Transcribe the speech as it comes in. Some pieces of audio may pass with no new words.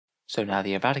So now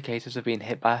the Eradicators have been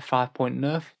hit by a 5-point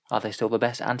nerf. Are they still the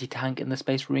best anti-tank in the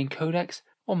Space Marine Codex,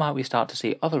 or might we start to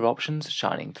see other options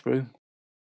shining through?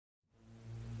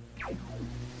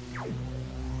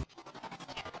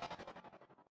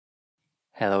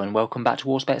 Hello and welcome back to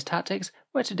Auspex Tactics,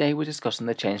 where today we're discussing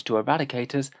the change to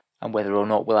Eradicators and whether or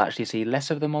not we'll actually see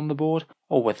less of them on the board,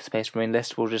 or whether Space Marine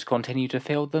lists will just continue to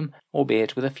field them,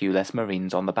 albeit with a few less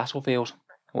Marines on the battlefield.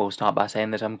 We'll start by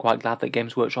saying that I'm quite glad that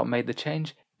Games Workshop made the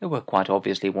change. They were quite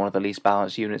obviously one of the least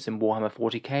balanced units in Warhammer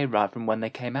 40k right from when they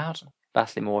came out,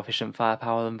 vastly more efficient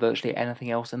firepower than virtually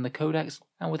anything else in the Codex,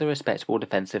 and with a respectable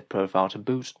defensive profile to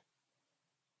boot.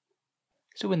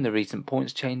 So in the recent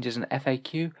points changes in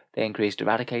FAQ, they increased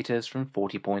Eradicators from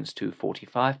 40 points to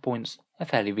 45 points, a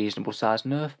fairly reasonable sized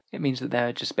nerf. It means that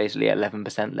they're just basically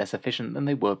 11% less efficient than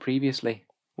they were previously.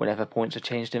 Whenever points are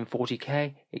changed in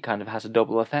 40k, it kind of has a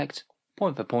double effect.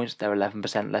 Point for points, they're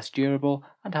 11% less durable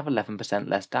and have 11%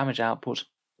 less damage output.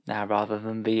 Now rather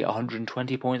than the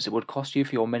 120 points it would cost you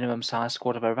for your minimum size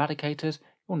squad of Eradicators,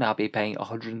 you'll now be paying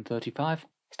 135.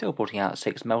 Still putting out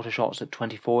 6 melter shots at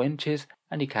 24 inches,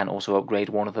 and you can also upgrade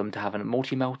one of them to have a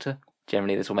multi-melter.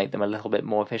 Generally this will make them a little bit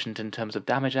more efficient in terms of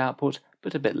damage output,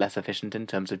 but a bit less efficient in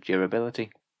terms of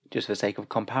durability. Just for sake of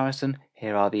comparison,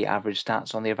 here are the average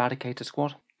stats on the Eradicator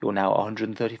squad. Your now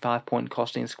 135 point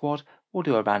costing squad will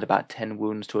do around about 10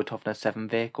 wounds to a toughness 7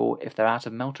 vehicle if they're out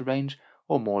of melter range,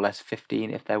 or more or less 15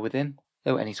 if they're within,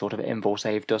 though any sort of invul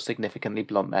save does significantly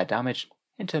blunt their damage.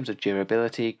 In terms of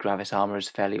durability, Gravis armor is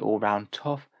fairly all-round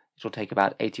tough. It will take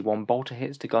about 81 bolter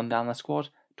hits to gun down the squad,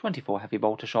 24 heavy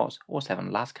bolter shots, or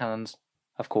 7 las cannons.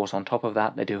 Of course, on top of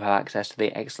that, they do have access to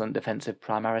the excellent defensive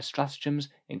Primaris stratagems,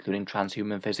 including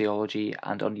transhuman physiology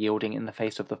and unyielding in the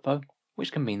face of the foe,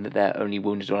 which can mean that they're only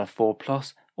wounded on a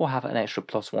 4+, or have an extra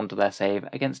 +1 to their save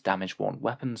against damage-worn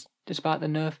weapons. Despite the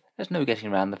nerf, there's no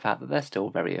getting around the fact that they're still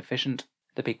very efficient.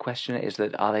 The big question is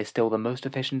that are they still the most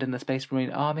efficient in the Space Marine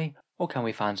army, or can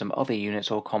we find some other units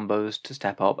or combos to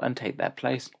step up and take their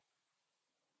place?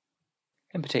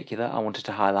 In particular, I wanted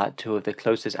to highlight two of the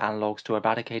closest analogues to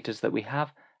Eradicators that we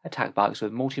have, attack bikes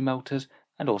with multi-melters,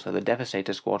 and also the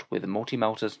Devastator squad with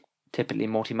multi-melters. Typically,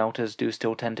 multi-melters do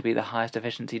still tend to be the highest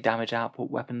efficiency damage output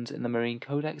weapons in the Marine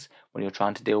Codex when you're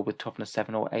trying to deal with toughness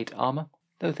 7 or 8 armor,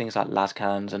 though things like las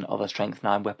cannons and other strength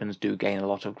 9 weapons do gain a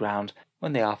lot of ground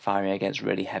when they are firing against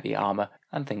really heavy armor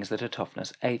and things that are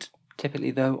toughness 8.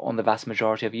 Typically though, on the vast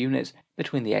majority of units,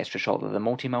 between the extra shot that the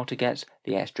multi-melter gets,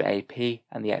 the extra AP,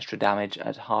 and the extra damage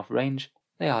at half range,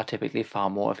 they are typically far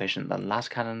more efficient than las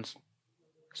cannons.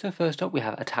 So first up we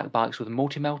have attack bikes with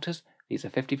multi-melters. These are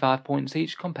 55 points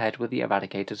each compared with the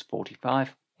Eradicators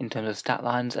 45. In terms of stat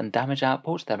lines and damage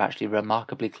output, they're actually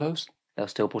remarkably close. They'll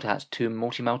still put out 2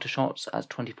 multi-melter shots at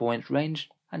 24-inch range,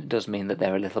 and it does mean that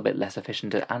they're a little bit less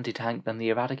efficient at anti-tank than the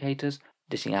Eradicators,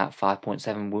 dishing out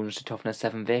 5.7 wounds to toughness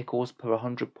 7 vehicles per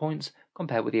 100 points,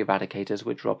 compared with the Eradicators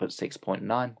which drop at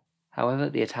 6.9. However,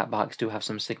 the attack bikes do have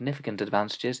some significant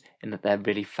advantages in that they're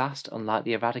really fast, unlike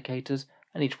the Eradicators,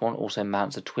 and each one also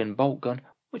mounts a twin bolt gun,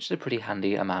 which is a pretty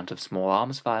handy amount of small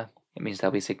arms fire. It means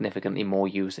there'll be significantly more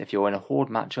use if you're in a horde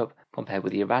matchup, compared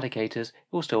with the Eradicators,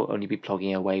 who'll still only be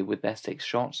plugging away with their 6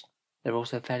 shots. They're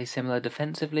also fairly similar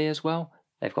defensively as well.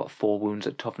 They've got 4 wounds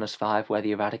at toughness 5 where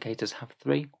the Eradicators have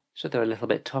 3, so they're a little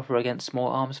bit tougher against small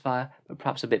arms fire, but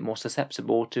perhaps a bit more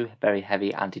susceptible to very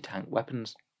heavy anti-tank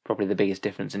weapons. Probably the biggest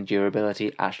difference in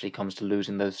durability actually comes to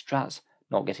losing those strats.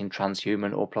 Not getting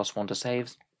transhuman or +1 to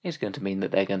saves is going to mean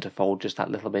that they're going to fold just that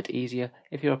little bit easier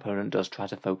if your opponent does try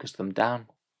to focus them down.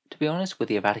 To be honest, with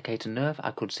the Eradicator nerf,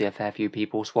 I could see a fair few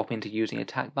people swapping to using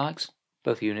attack bikes.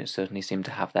 Both units certainly seem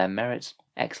to have their merits.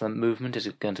 Excellent movement is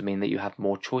going to mean that you have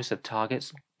more choice of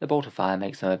targets. The bolter fire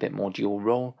makes them a bit more dual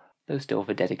role, though still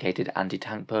for dedicated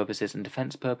anti-tank purposes and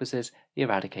defense purposes, the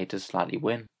Eradicators slightly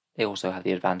win. They also have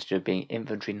the advantage of being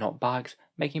infantry not bikes,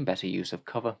 making better use of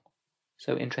cover.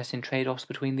 So interesting trade-offs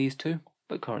between these two,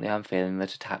 but currently I'm feeling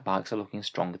that attack bikes are looking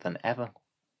stronger than ever.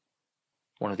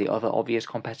 One of the other obvious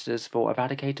competitors for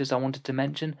Eradicators I wanted to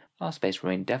mention are Space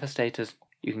Marine Devastators.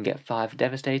 You can get 5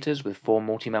 Devastators with 4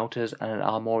 multi-melters and an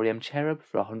Armorium Cherub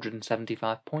for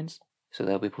 175 points, so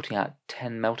they'll be putting out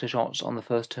 10 melter shots on the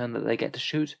first turn that they get to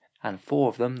shoot, and 4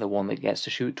 of them, the one that gets to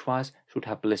shoot twice, should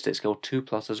have ballistic skill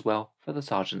 2+ as well for the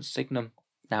Sergeant's Signum.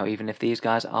 Now even if these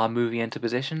guys are moving into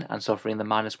position and suffering the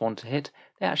 -1 to hit,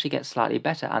 they actually get slightly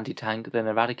better anti-tank than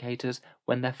Eradicators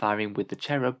when they're firing with the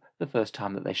Cherub the first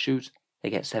time that they shoot. They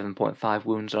get 7.5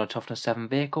 wounds on a toughness 7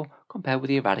 vehicle, compared with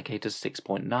the Eradicators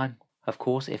 6.9. Of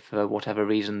course, if for whatever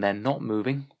reason they're not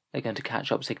moving, they're going to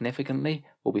catch up significantly,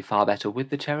 will be far better with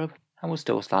the Cherub, and will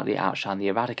still slightly outshine the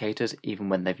Eradicators even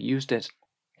when they've used it.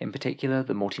 In particular,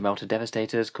 the multi-melter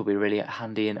devastators could be really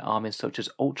handy in armies such as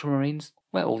ultramarines,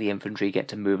 where all the infantry get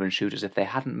to move and shoot as if they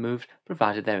hadn't moved,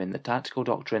 provided they're in the tactical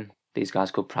doctrine. These guys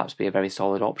could perhaps be a very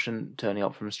solid option, turning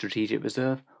up from strategic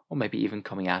reserve, or maybe even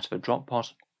coming out of a drop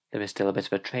pot. There is still a bit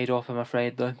of a trade-off, I'm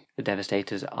afraid, though. The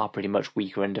devastators are pretty much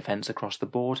weaker in defense across the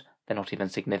board. They're not even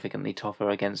significantly tougher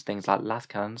against things like las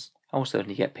cannons, and will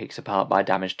certainly get picked apart by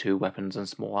damage 2 weapons and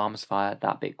small arms fire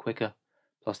that bit quicker.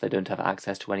 Plus they don't have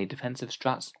access to any defensive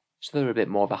strats, so they're a bit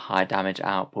more of a high damage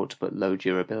output but low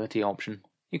durability option.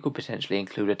 You could potentially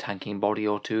include a tanking body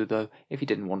or two though, if you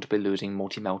didn't want to be losing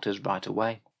multi-melters right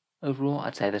away. Overall,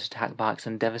 I'd say that attack bikes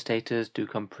and devastators do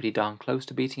come pretty darn close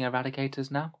to beating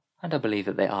Eradicators now, and I believe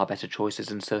that they are better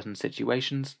choices in certain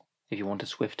situations. If you want a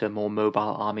swifter, more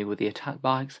mobile army with the attack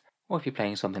bikes, or if you're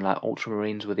playing something like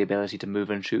Ultramarines with the ability to move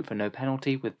and shoot for no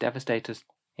penalty with devastators.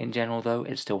 In general though,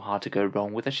 it's still hard to go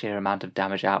wrong with the sheer amount of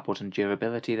damage output and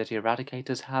durability that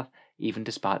Eradicators have, even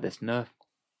despite this nerf.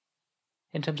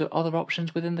 In terms of other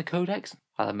options within the codex,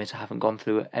 I'll admit I haven't gone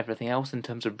through everything else in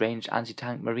terms of ranged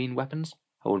anti-tank marine weapons.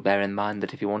 I would bear in mind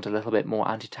that if you want a little bit more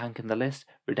anti-tank in the list,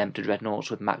 Redemptor Dreadnoughts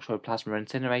with Macroplasma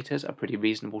Incinerators are pretty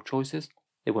reasonable choices.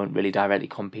 They won't really directly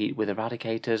compete with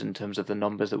Eradicators in terms of the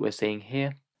numbers that we're seeing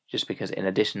here, just because in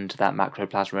addition to that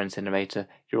Macroplasma Incinerator,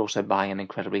 you're also buying an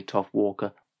incredibly tough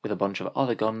walker with a bunch of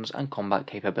other guns and combat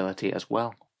capability as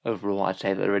well. Overall, I'd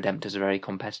say that the Redemptor is a very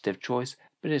competitive choice,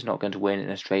 but it's not going to win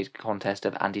in a straight contest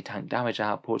of anti-tank damage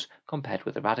output compared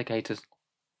with Eradicators.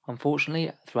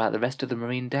 Unfortunately, throughout the rest of the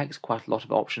marine decks, quite a lot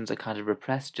of options are kind of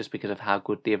repressed just because of how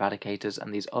good the Eradicators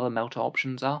and these other melter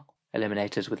options are.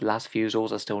 Eliminators with las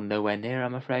fusils are still nowhere near,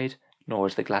 I'm afraid, nor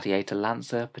is the Gladiator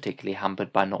Lancer, particularly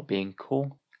hampered by not being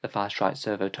core. The Fire Strike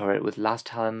Servo Turret with las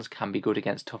talons can be good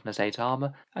against Toughness 8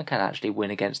 armor, and can actually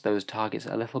win against those targets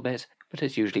a little bit, but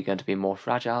it's usually going to be more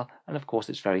fragile, and of course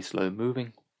it's very slow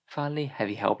moving. Finally,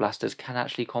 Heavy Hellblasters can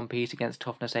actually compete against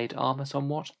Toughness 8 armor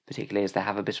somewhat, particularly as they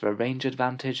have a bit of a range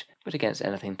advantage, but against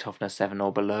anything Toughness 7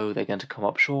 or below they're going to come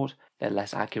up short, they're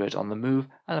less accurate on the move,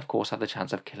 and of course have the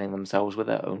chance of killing themselves with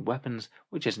their own weapons,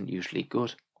 which isn't usually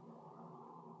good.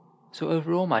 So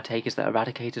overall, my take is that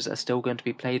Eradicators are still going to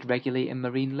be played regularly in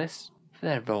marine lists. For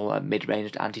their role at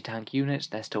mid-ranged anti-tank units,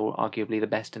 they're still arguably the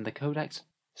best in the codex,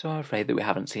 so I'm afraid that we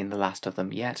haven't seen the last of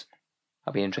them yet.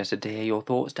 I'll be interested to hear your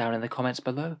thoughts down in the comments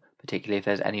below, particularly if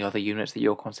there's any other units that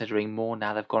you're considering more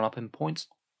now they've gone up in points.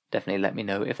 Definitely let me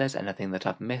know if there's anything that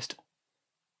I've missed.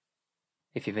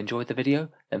 If you've enjoyed the video,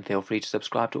 then feel free to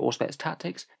subscribe to Auspex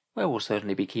Tactics, where we'll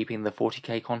certainly be keeping the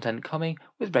 40k content coming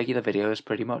with regular videos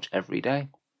pretty much every day.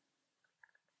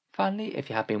 Finally, if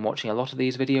you have been watching a lot of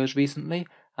these videos recently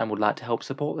and would like to help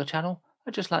support the channel,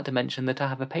 I'd just like to mention that I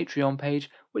have a Patreon page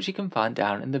which you can find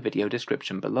down in the video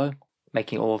description below.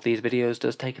 Making all of these videos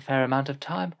does take a fair amount of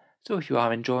time, so if you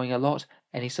are enjoying a lot,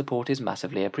 any support is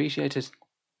massively appreciated.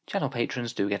 Channel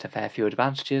patrons do get a fair few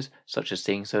advantages, such as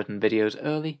seeing certain videos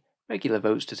early, regular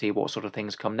votes to see what sort of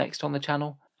things come next on the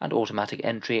channel, and automatic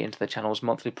entry into the channel's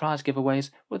monthly prize giveaways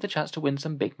with the chance to win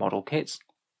some big model kits.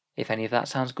 If any of that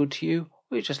sounds good to you,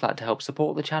 or you'd just like to help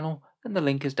support the channel, then the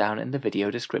link is down in the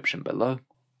video description below.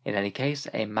 In any case,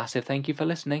 a massive thank you for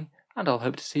listening, and I'll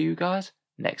hope to see you guys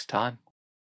next time.